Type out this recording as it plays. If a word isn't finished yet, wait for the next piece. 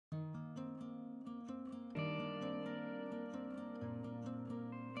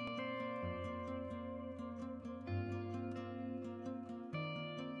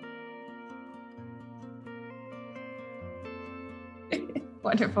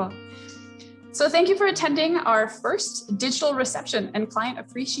Wonderful. So thank you for attending our first digital reception and client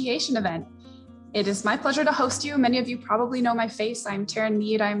appreciation event. It is my pleasure to host you. Many of you probably know my face. I'm Tarin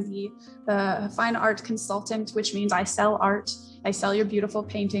Mead. I'm the fine art consultant, which means I sell art. I sell your beautiful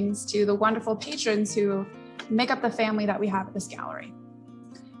paintings to the wonderful patrons who make up the family that we have at this gallery.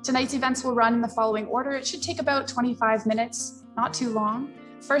 Tonight's events will run in the following order. It should take about 25 minutes, not too long.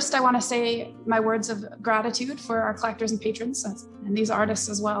 First, I want to say my words of gratitude for our collectors and patrons, and these artists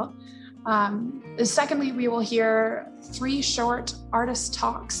as well. Secondly, we will hear 3 short artist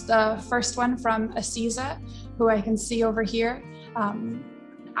talks. The first one from Asiza, who I can see over here.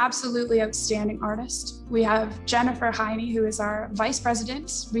 Absolutely outstanding artist. We have Jennifer Heine, who is our vice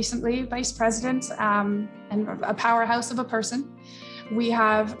president, recently vice president, and a powerhouse of a person. We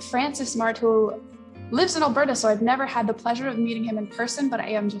have Francis Marte, who lives in Alberta, so I've never had the pleasure of meeting him in person, but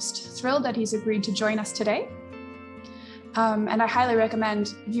I am just thrilled that he's agreed to join us today. And I highly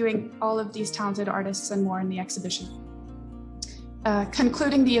recommend viewing all of these talented artists and more in the exhibition.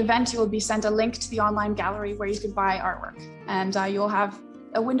 Concluding the event, you will be sent a link to the online gallery where you can buy artwork, and you'll have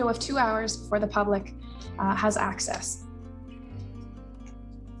a window of 2 hours before the public has access.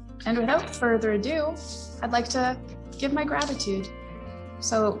 And without further ado, I'd like to give my gratitude.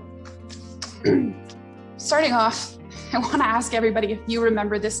 So starting off, I want to ask everybody if you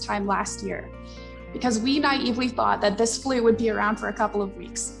remember this time last year, because we naively thought that this flu would be around for a couple of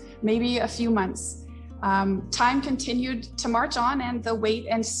weeks, maybe a few months. Time continued to march on, and the weight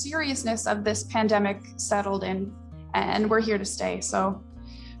and seriousness of this pandemic settled in, and we're here to stay. So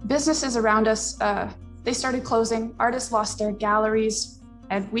businesses around us, they started closing, artists lost their galleries,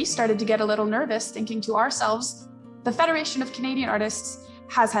 and we started to get a little nervous, thinking to ourselves, the Federation of Canadian Artists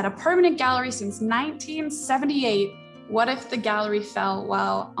has had a permanent gallery since 1978. What if the gallery fell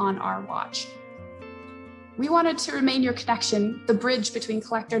while on our watch? We wanted to remain your connection, the bridge between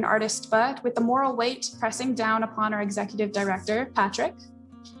collector and artist, but with the moral weight pressing down upon our executive director, Patrick,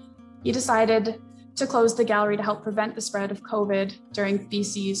 he decided to close the gallery to help prevent the spread of COVID during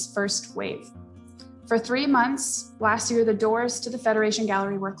BC's first wave. For 3 months last year, the doors to the Federation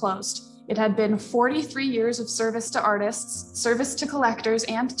Gallery were closed. It had been 43 years of service to artists, service to collectors,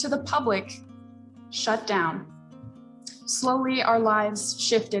 and to the public shut down. Slowly, our lives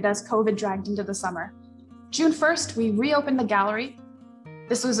shifted as COVID dragged into the summer. June 1st, we reopened the gallery.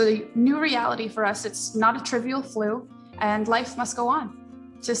 This was a new reality for us. It's not a trivial flu, and life must go on.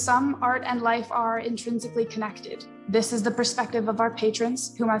 To some, art and life are intrinsically connected. This is the perspective of our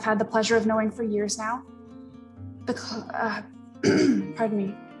patrons, whom I've had the pleasure of knowing for years now.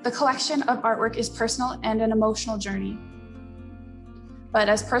 The collection of artwork is personal and an emotional journey. But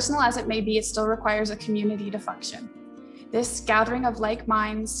as personal as it may be, it still requires a community to function. This gathering of like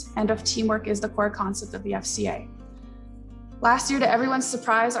minds and of teamwork is the core concept of the FCA. Last year, to everyone's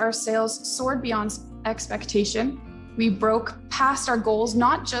surprise, our sales soared beyond expectation. We broke past our goals,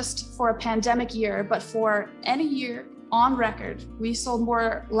 not just for a pandemic year, but for any year on record. We sold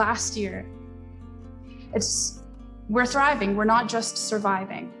more last year. We're thriving, we're not just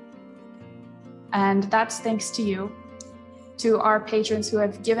surviving. And that's thanks to you, to our patrons who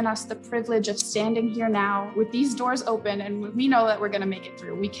have given us the privilege of standing here now with these doors open, and we know that we're gonna make it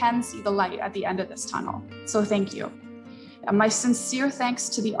through. We can see the light at the end of this tunnel, so thank you. And my sincere thanks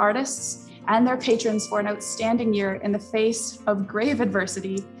to the artists and their patrons for an outstanding year in the face of grave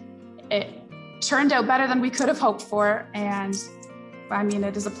adversity. It turned out better than we could have hoped for, and I mean,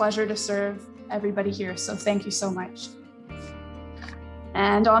 it is a pleasure to serve everybody here, so thank you so much.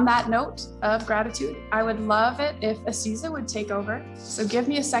 And on that note of gratitude, I would love it if Asiza would take over. So give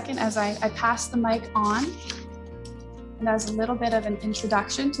me a second as I pass the mic on. And as a little bit of an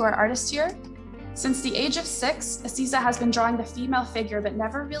introduction to our artist here, since the age of 6, Asiza has been drawing the female figure but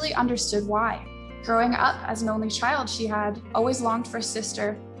never really understood why. Growing up as an only child, she had always longed for a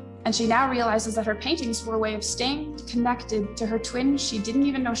sister, and she now realizes that her paintings were a way of staying connected to her twin she didn't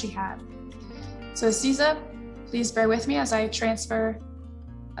even know she had. So Asiza, please bear with me as I transfer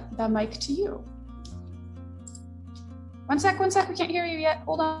the mic to you. One sec, we can't hear you yet,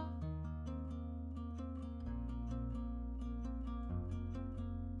 hold on.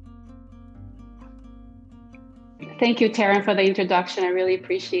 Thank you, Tarin, for the introduction. I really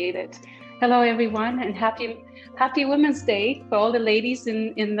appreciate it. Hello, everyone, and happy Women's Day for all the ladies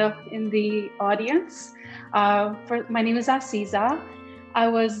in the audience. My name is Asiza. I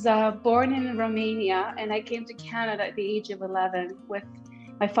was born in Romania, and I came to Canada at the age of 11 with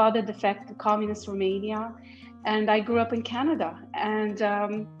my father defected to communist Romania, and I grew up in Canada. And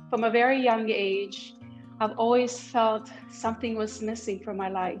from a very young age, I've always felt something was missing from my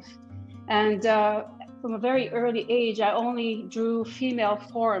life. And from a very early age, I only drew female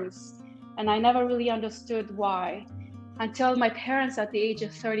forms, and I never really understood why, until my parents at the age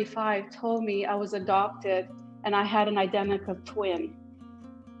of 35 told me I was adopted and I had an identical twin.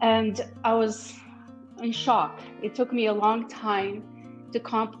 And I was in shock. It took me a long time to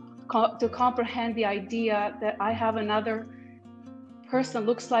comprehend the idea that I have another person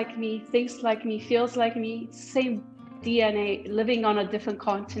looks like me, thinks like me, feels like me, same DNA, living on a different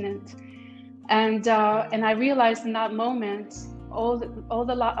continent. And I realized in that moment,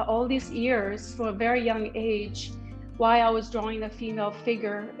 all these years from a very young age, why I was drawing a female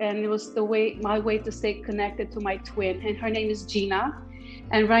figure, and it was my way to stay connected to my twin. And her name is Gina,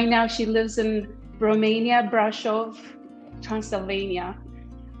 and right now she lives in Romania, Brașov, Transylvania,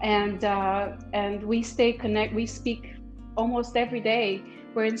 and we stay connected. We speak almost every day.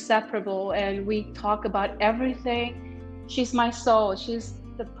 We're inseparable, and we talk about everything. She's my soul. She's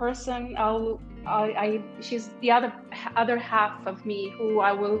the person she's the other half of me who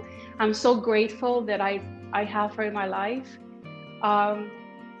I'm so grateful that I have her in my life.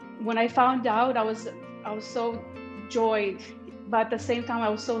 When I found out, I was so joyed, but at the same time I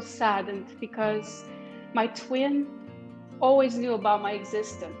was so saddened, because my twin always knew about my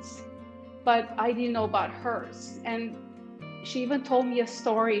existence, but I didn't know about hers. And she even told me a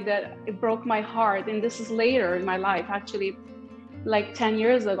story that it broke my heart. And this is later in my life, actually, like 10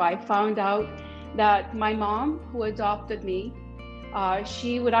 years ago, I found out that my mom, who adopted me,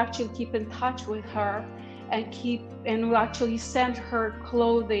 she would actually keep in touch with her and would actually send her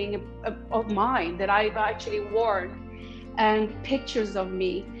clothing of mine that I've actually worn and pictures of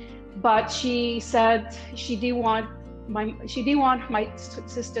me. But she said she didn't want my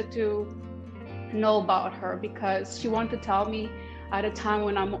sister to know about her, because she wanted to tell me at a time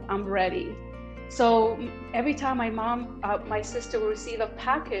when I'm ready. So every time my sister would receive a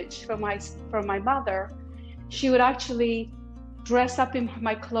package from my mother, she would actually dress up in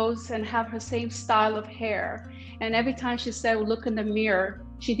my clothes and have her same style of hair. And every time she said, look in the mirror,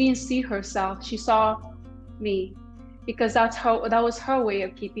 she didn't see herself, she saw me, because that was her way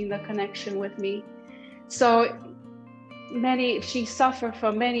of keeping the connection with me. So she suffered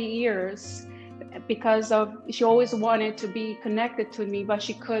for many years because she always wanted to be connected to me, but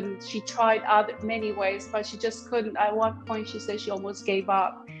she couldn't. She tried many ways, but she just couldn't. At one point, she said she almost gave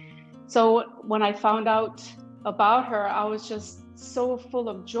up. So when I found out about her, I was just so full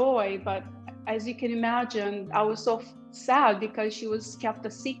of joy. But as you can imagine, I was so sad because she was kept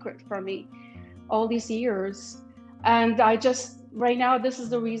a secret from me all these years. And right now, this is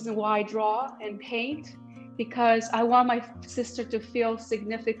the reason why I draw and paint, because I want my sister to feel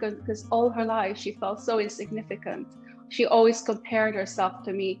significant, because all her life she felt so insignificant. She always compared herself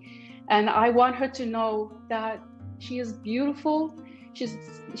to me. And I want her to know that she is beautiful.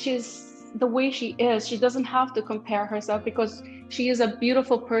 She's the way she is. She doesn't have to compare herself, because she is a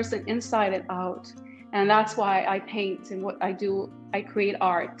beautiful person inside and out. And that's why I paint, and what I do, I create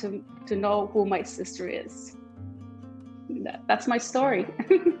art to know who my sister is. That's my story.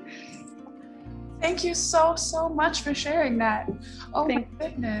 Thank you so much for sharing that. Oh my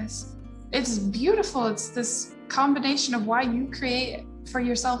goodness. It's beautiful. It's this combination of why you create for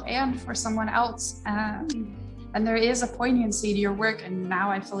yourself and for someone else. And there is a poignancy to your work, and now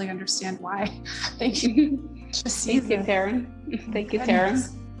I fully understand why. Thank you. Thank you, Tarin. Thank you, Tarin.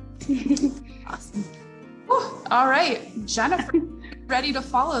 Awesome. Oh, all right, Jennifer, ready to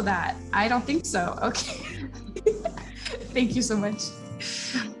follow that? I don't think so. Okay. Thank you so much.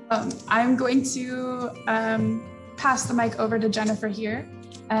 I'm going to pass the mic over to Jennifer here,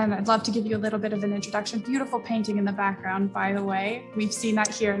 and I'd love to give you a little bit of an introduction. Beautiful painting in the background, by the way. We've seen that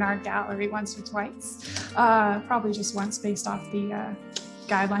here in our gallery once or twice, probably just once based off the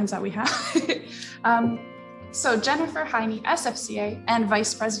guidelines that we have. So Jennifer Heine, SFCA and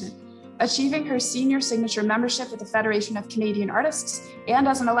Vice President, achieving her senior signature membership with the Federation of Canadian Artists, and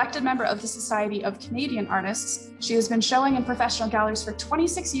as an elected member of the Society of Canadian Artists, she has been showing in professional galleries for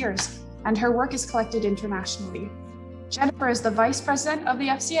 26 years, and her work is collected internationally. Jennifer is the Vice President of the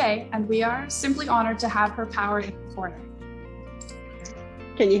FCA, and we are simply honored to have her power in the corner.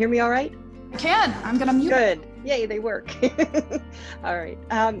 Can you hear me all right? I can. I'm going to mute. Good. Yay, they work. All right.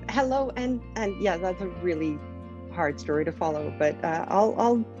 Hello, and yeah, that's a really hard story to follow, but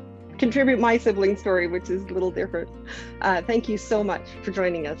I'll contribute my sibling story, which is a little different. Thank you so much for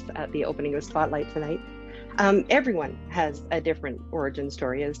joining us at the opening of Spotlight tonight. Everyone has a different origin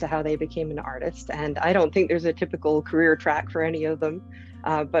story as to how they became an artist, and I don't think there's a typical career track for any of them,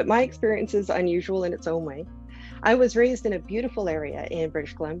 but my experience is unusual in its own way. I was raised in a beautiful area in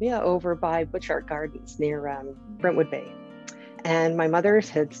British Columbia over by Butchart Gardens near Brentwood Bay. And my mother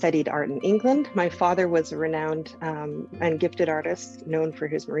had studied art in England. My father was a renowned and gifted artist, known for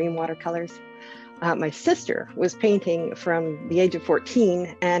his marine watercolors. My sister was painting from the age of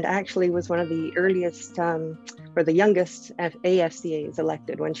 14 and actually was one of the earliest or the youngest AFCAs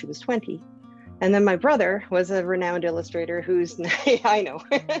elected when she was 20. And then my brother was a renowned illustrator who's, I know,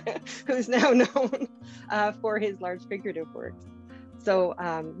 who's now known for his large figurative works. So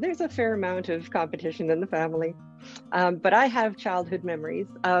there's a fair amount of competition in the family. But I have childhood memories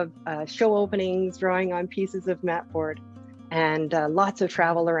of show openings, drawing on pieces of mat board, and lots of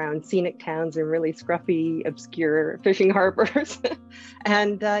travel around scenic towns and really scruffy, obscure fishing harbors,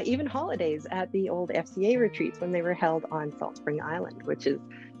 and even holidays at the old FCA retreats when they were held on Salt Spring Island, which is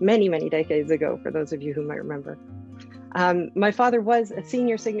many, many decades ago, for those of you who might remember. My father was a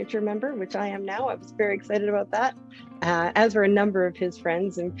senior signature member, which I am now. I was very excited about that, as were a number of his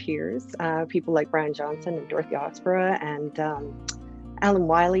friends and peers, people like Brian Johnson and Dorothy Oxborough and Alan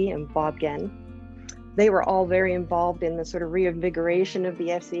Wiley and Bob Genn. They were all very involved in the sort of reinvigoration of the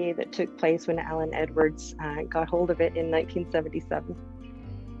FCA that took place when Alan Edwards got hold of it in 1977.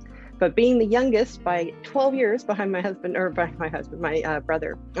 But being the youngest by 12 years behind my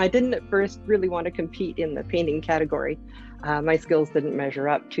brother, I didn't at first really want to compete in the painting category. My skills didn't measure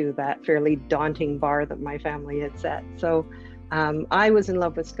up to that fairly daunting bar that my family had set. So I was in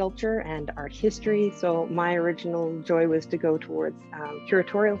love with sculpture and art history. So my original joy was to go towards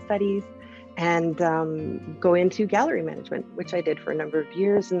curatorial studies and go into gallery management, which I did for a number of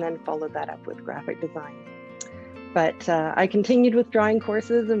years, and then followed that up with graphic design. But I continued with drawing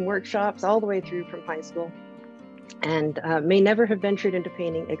courses and workshops all the way through from high school, and may never have ventured into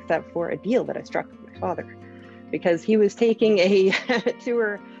painting except for a deal that I struck with my father, because he was taking a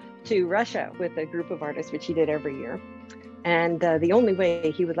tour to Russia with a group of artists, which he did every year. And the only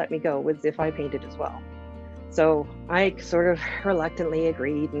way he would let me go was if I painted as well. So I sort of reluctantly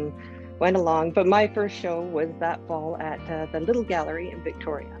agreed and went along. But my first show was that fall at the Little Gallery in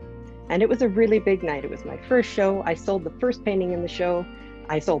Victoria. And it was a really big night. It was my first show. I sold the first painting in the show.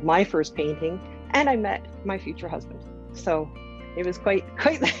 I sold my first painting, and I met my future husband. So it was quite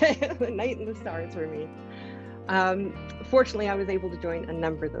the night in the stars for me. Fortunately, I was able to join a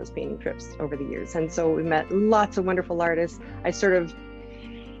number of those painting trips over the years. And so we met lots of wonderful artists. I sort of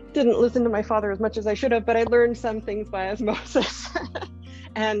didn't listen to my father as much as I should have, but I learned some things by osmosis.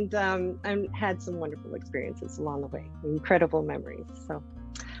 And had some wonderful experiences along the way, incredible memories. So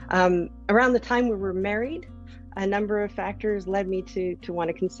around the time we were married, a number of factors led me to want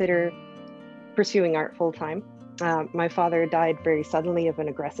to consider pursuing art full time. My father died very suddenly of an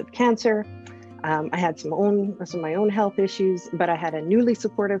aggressive cancer. I had some of my own health issues, but I had a newly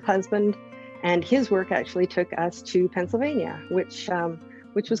supportive husband, and his work actually took us to Pennsylvania, which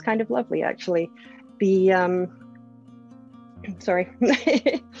was kind of lovely, actually. We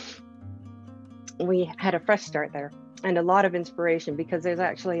had a fresh start there and a lot of inspiration, because there's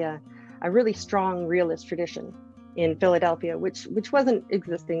actually a really strong realist tradition in Philadelphia, which wasn't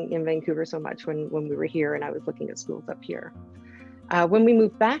existing in Vancouver so much when we were here and I was looking at schools up here. When we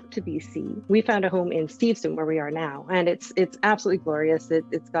moved back to BC, we found a home in Steveston, where we are now, and it's absolutely glorious.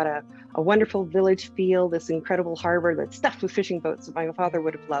 It's got a wonderful village feel, this incredible harbor that's stuffed with fishing boats that my father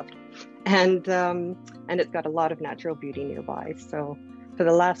would have loved, and it's got a lot of natural beauty nearby. So for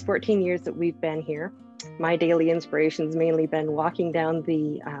the last 14 years that we've been here, my daily inspiration's mainly been walking down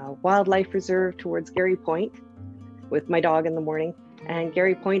the wildlife reserve towards Garry Point with my dog in the morning. And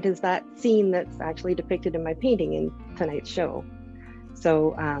Garry Point is that scene that's actually depicted in my painting in tonight's show.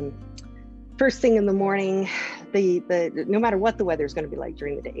 So first thing in the morning, no matter what the weather's going to be like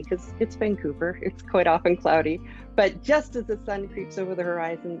during the day, because it's Vancouver, it's quite often cloudy, but just as the sun creeps over the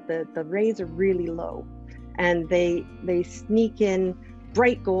horizon, the rays are really low, and they sneak in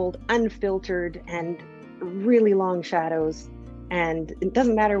bright gold, unfiltered, and really long shadows. And it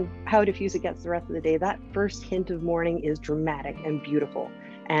doesn't matter how diffuse it gets the rest of the day, that first hint of morning is dramatic and beautiful.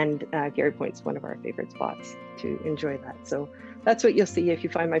 And Garry Point's one of our favorite spots to enjoy that. So that's what you'll see if you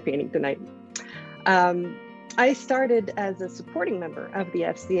find my painting tonight. I started as a supporting member of the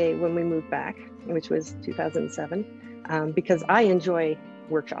FCA when we moved back, which was 2007, because I enjoy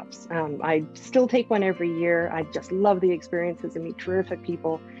workshops. I still take one every year. I just love the experiences and meet terrific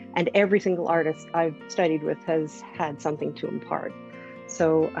people. And every single artist I've studied with has had something to impart.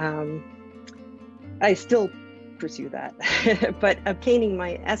 So I still pursue that. But obtaining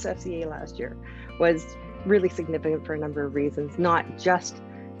my SFCA last year was really significant for a number of reasons, not just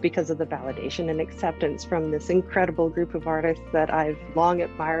because of the validation and acceptance from this incredible group of artists that I've long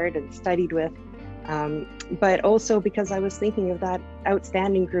admired and studied with, but also because I was thinking of that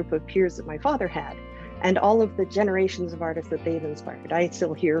outstanding group of peers that my father had, and all of the generations of artists that they've inspired. I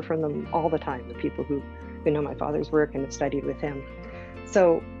still hear from them all the time, the people who know my father's work and have studied with him.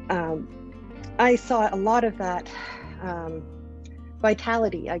 So I saw a lot of that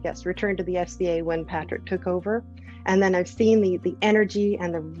vitality, I guess, return to the SCA when Patrick took over. And then I've seen the energy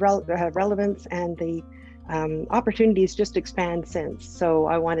and the relevance and the opportunities just expand since. So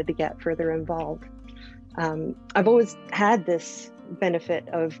I wanted to get further involved. I've always had this benefit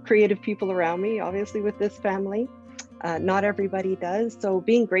of creative people around me, obviously with this family. Not everybody does. So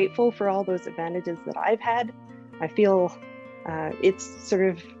being grateful for all those advantages that I've had, I feel it's sort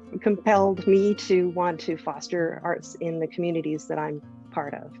of compelled me to want to foster arts in the communities that I'm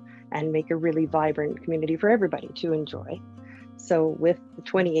part of and make a really vibrant community for everybody to enjoy. So with the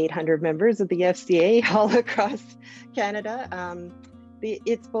 2,800 members of the FCA all across Canada,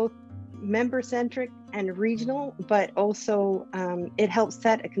 it's both member-centric and regional, but also it helps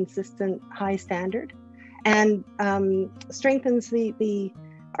set a consistent high standard and strengthens the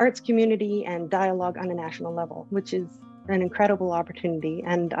arts community and dialogue on a national level, which is an incredible opportunity.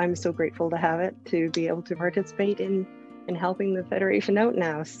 And I'm so grateful to have it, to be able to participate in helping the Federation out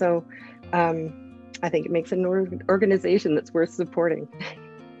now. So I think it makes an organization that's worth supporting.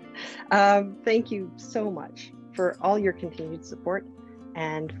 Thank you so much for all your continued support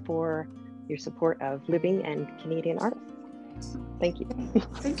and for your support of living and Canadian artists. Thank you.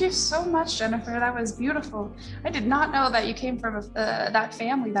 Thank you so much, Jennifer. That was beautiful. I did not know that you came from that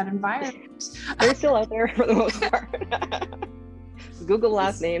family, that environment. They're still out there for the most part. Google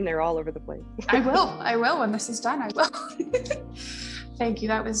last name, they're all over the place. I will when this is done, I will. Thank you,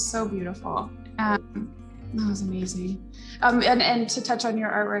 that was so beautiful. That was amazing. And to touch on your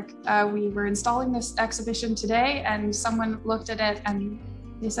artwork, we were installing this exhibition today and someone looked at it and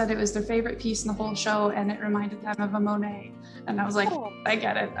they said it was their favorite piece in the whole show and it reminded them of a Monet. And I was like, oh, I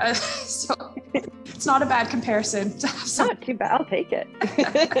get it. So it's not a bad comparison to have some. Not too bad, I'll take it.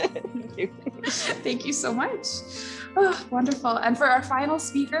 Thank you. Thank you so much. Oh, wonderful. And for our final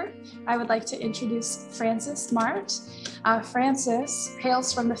speaker, I would like to introduce Francis Marte. Francis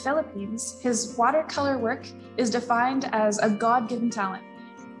hails from the Philippines. His watercolor work is defined as a God-given talent.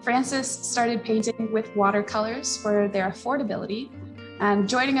 Francis started painting with watercolors for their affordability. And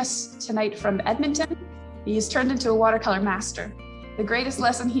joining us tonight from Edmonton, he's turned into a watercolor master. The greatest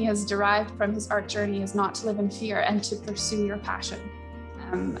lesson he has derived from his art journey is not to live in fear and to pursue your passion.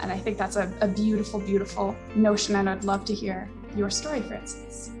 And I think that's a beautiful, beautiful notion, and I'd love to hear your story,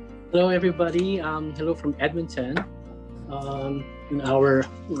 Francis. Hello, everybody. Hello from Edmonton. An hour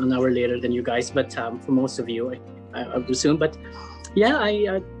later than you guys, but for most of you, I would assume. But yeah,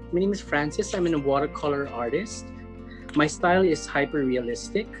 my name is Francis. I'm a watercolor artist. My style is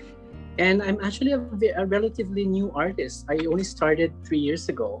hyper-realistic, and I'm actually a relatively new artist. I only started 3 years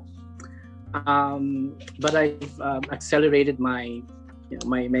ago, but I've accelerated my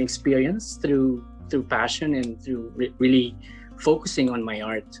experience through passion and through really focusing on my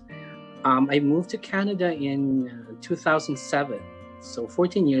art. I moved to Canada in 2007, so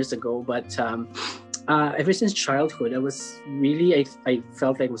 14 years ago. But ever since childhood, I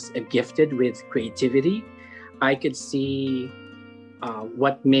felt I was gifted with creativity. I could see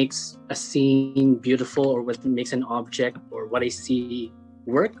what makes a scene beautiful, or what makes an object, or what I see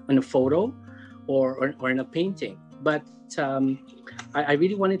work on a photo or in a painting. But I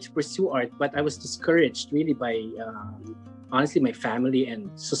really wanted to pursue art, but I was discouraged really by honestly my family and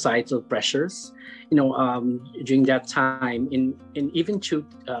societal pressures. During that time, in even to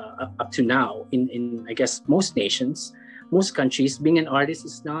up to now, in I guess most nations, most countries, being an artist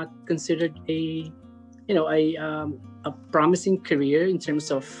is not considered a promising career in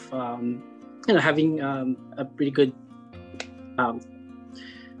terms of having a pretty good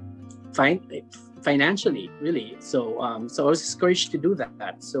financially, really. So I was discouraged to do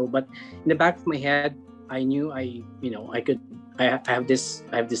that. So, but in the back of my head, I knew I have this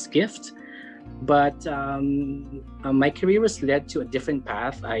gift. But my career was led to a different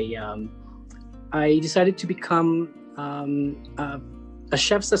path. I decided to become a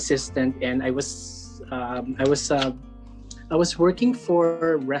chef's assistant, and I was working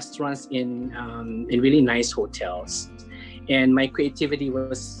for restaurants in really nice hotels, and my creativity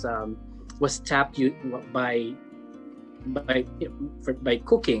was tapped by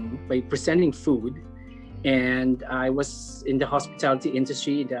cooking, by presenting food. And I was in the hospitality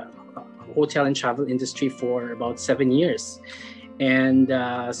industry, the hotel and travel industry, for about 7 years. And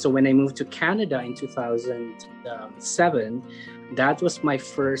so when I moved to Canada in 2007, that was my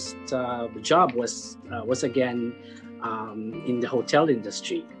first job, was again in the hotel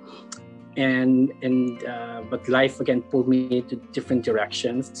industry. But life again pulled me to different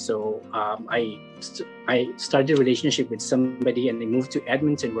directions. So I started a relationship with somebody, and I moved to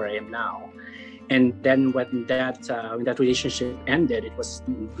Edmonton, where I am now. And then when that relationship ended, it was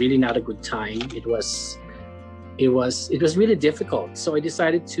really not a good time. It was really difficult. So I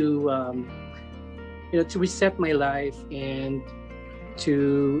decided to to reset my life and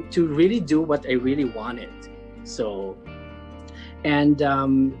to really do what I really wanted. So, and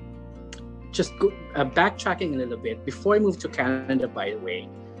backtracking a little bit, before I moved to Canada, by the way,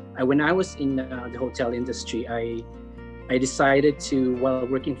 when I was in the hotel industry, I decided to, while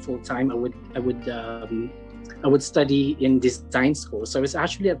working full time, I would study in design school. So I was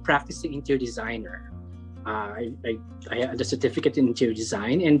actually a practicing interior designer. I had a certificate in interior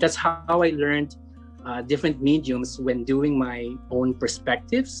design, and that's how I learned different mediums when doing my own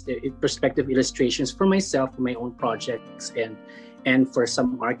perspective illustrations for myself, for my own projects, and for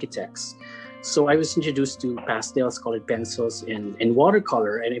some architects. So I was introduced to pastels, colored pencils, and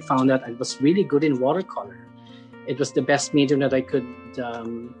watercolor, and I found that I was really good in watercolor. It was the best medium that I could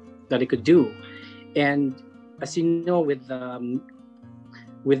do. And as you know,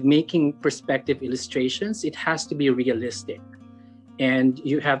 with making perspective illustrations, it has to be realistic, and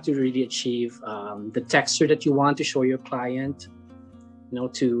you have to really achieve the texture that you want to show your client.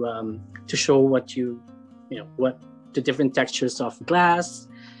 To show what the different textures of glass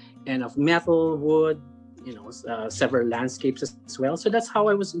and of metal, wood, several landscapes as well. So that's how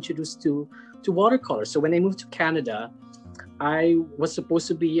I was introduced to watercolor. So when I moved to Canada, I was supposed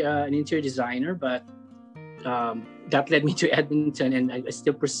to be an interior designer, but that led me to Edmonton, and I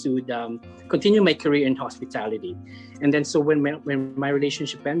still pursued, continue my career in hospitality. And then so when my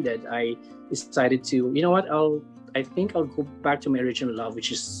relationship ended, I decided to, I think I'll go back to my original love,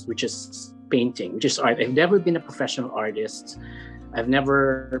 which is painting, which is art. I've never been a professional artist. I've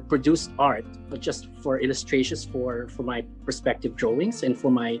never produced art, but just for illustrations for my perspective drawings and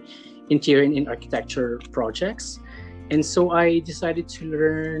for my interior and architecture projects. And so I decided to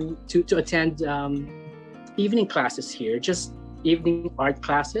learn to attend evening classes here, just evening art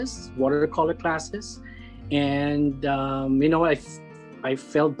classes, watercolor classes. And I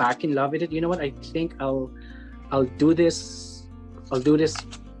fell back in love with it. I think I'll do this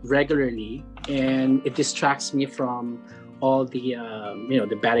regularly, and it distracts me from all the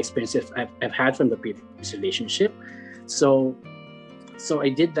the bad experiences I've had from the previous relationship. So I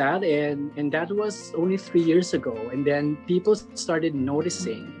did that, and that was only 3 years ago. And then people started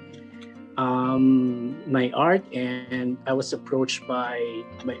noticing my art, and I was approached by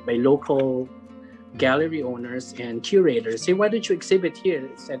local gallery owners and curators. Say, why don't you exhibit here?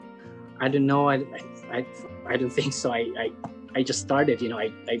 I said, I don't know. I don't think so. I just started.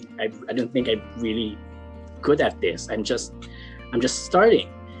 I don't think I'm really good at this. I'm just starting.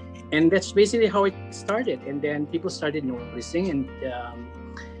 And that's basically how it started. And then people started noticing,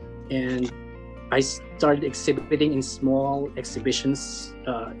 and I started exhibiting in small exhibitions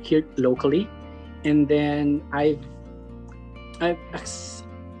here locally. And then I've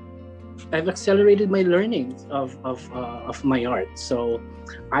accelerated my learning of my art. So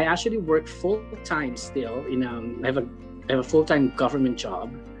I actually work full time still. I have a full time government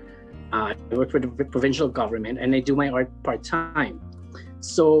job. I work for the provincial government, and I do my art part time.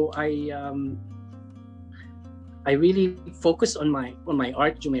 So I really focus on my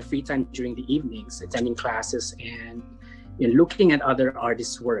art during my free time during the evenings, attending classes and looking at other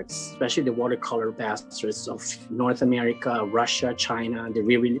artists' works, especially the watercolor masters of North America, Russia, China. They're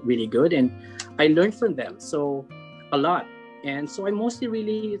really, really good, and I learned from them so a lot. And so I'm mostly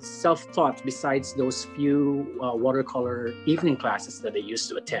really self-taught, besides those few watercolor evening classes that I used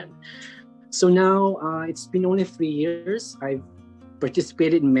to attend. So now it's been only 3 years. I've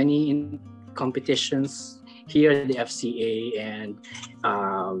participated in many competitions here at the FCA and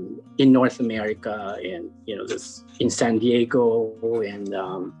in North America, and this in San Diego, and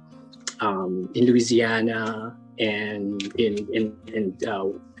in Louisiana, and in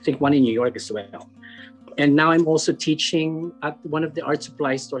I think one in New York as well. And now I'm also teaching at one of the art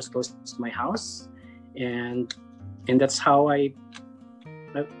supply stores close to my house, and that's how I've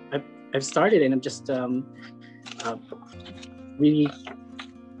started. And I'm just really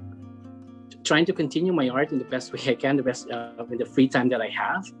trying to continue my art in the best way I can, in the free time that I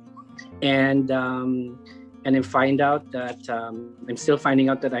have, and I find out that I'm still finding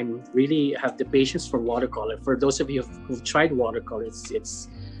out that I'm really have the patience for watercolor. For those of you who've tried watercolor, it's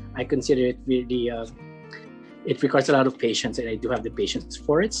I consider it really. It requires a lot of patience, and I do have the patience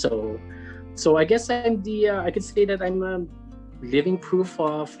for it. So I guess I could say that I'm a living proof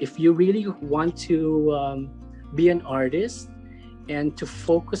of, if you really want to be an artist and to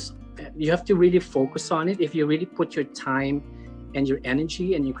focus you have to really focus on it. If you really put your time and your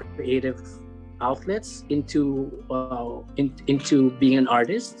energy and your creative outlets into being an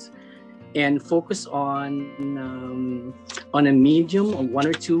artist, and focus on a medium, or one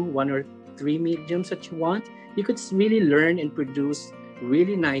or three mediums that you want, you could really learn and produce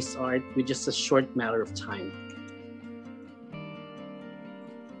really nice art with just a short matter of time.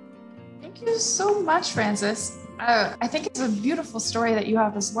 Thank you so much, Francis. I think it's a beautiful story that you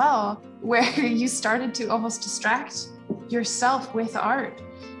have as well, where you started to almost distract yourself with art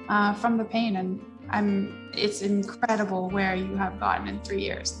from the pain. And it's incredible where you have gotten in 3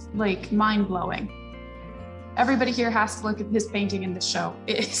 years, like mind-blowing. Everybody here has to look at his painting in the show.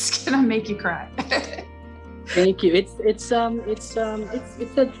 It's gonna make you cry. Thank you. It's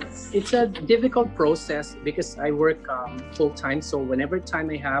a difficult process because I work full time. So whenever time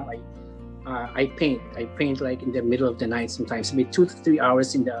I have, I paint. I paint like in the middle of the night sometimes, maybe 2 to 3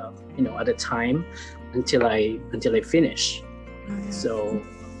 hours in the at a time until I finish. So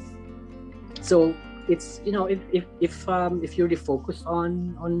it's if you really focus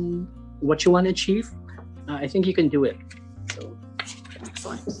on what you want to achieve, I think you can do it. So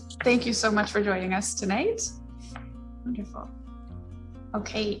excellent. Thank you so much for joining us tonight. Wonderful.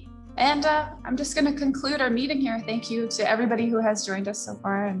 Okay, and I'm just going to conclude our meeting here. Thank you to everybody who has joined us so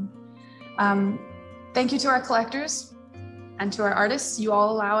far, and thank you to our collectors and to our artists. You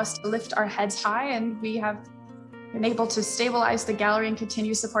all allow us to lift our heads high, and we have been able to stabilize the gallery and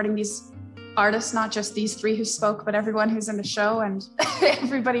continue supporting these artists, not just these 3 who spoke, but everyone who's in the show and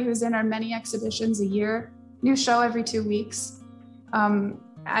everybody who's in our many exhibitions a year, new show every 2 weeks.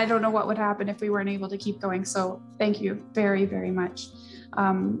 I don't know what would happen if we weren't able to keep going. So thank you very, very much.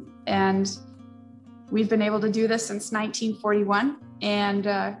 And we've been able to do this since 1941, and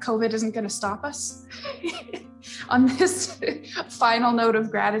COVID isn't going to stop us. On this final note of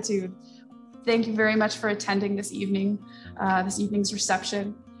gratitude, thank you very much for attending this evening's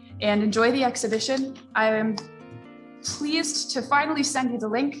reception, and enjoy the exhibition. I am pleased to finally send you the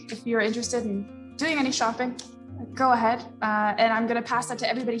link if you're interested in doing any shopping. Go ahead, and I'm going to pass that to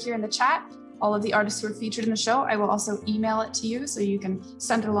everybody here in the chat. All of the artists who are featured in the show, I will also email it to you so you can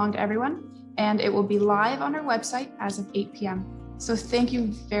send it along to everyone, and it will be live on our website as of 8 p.m. So thank you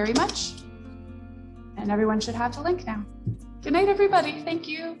very much, and everyone should have the link now. Good night, everybody. Thank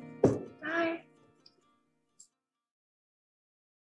you.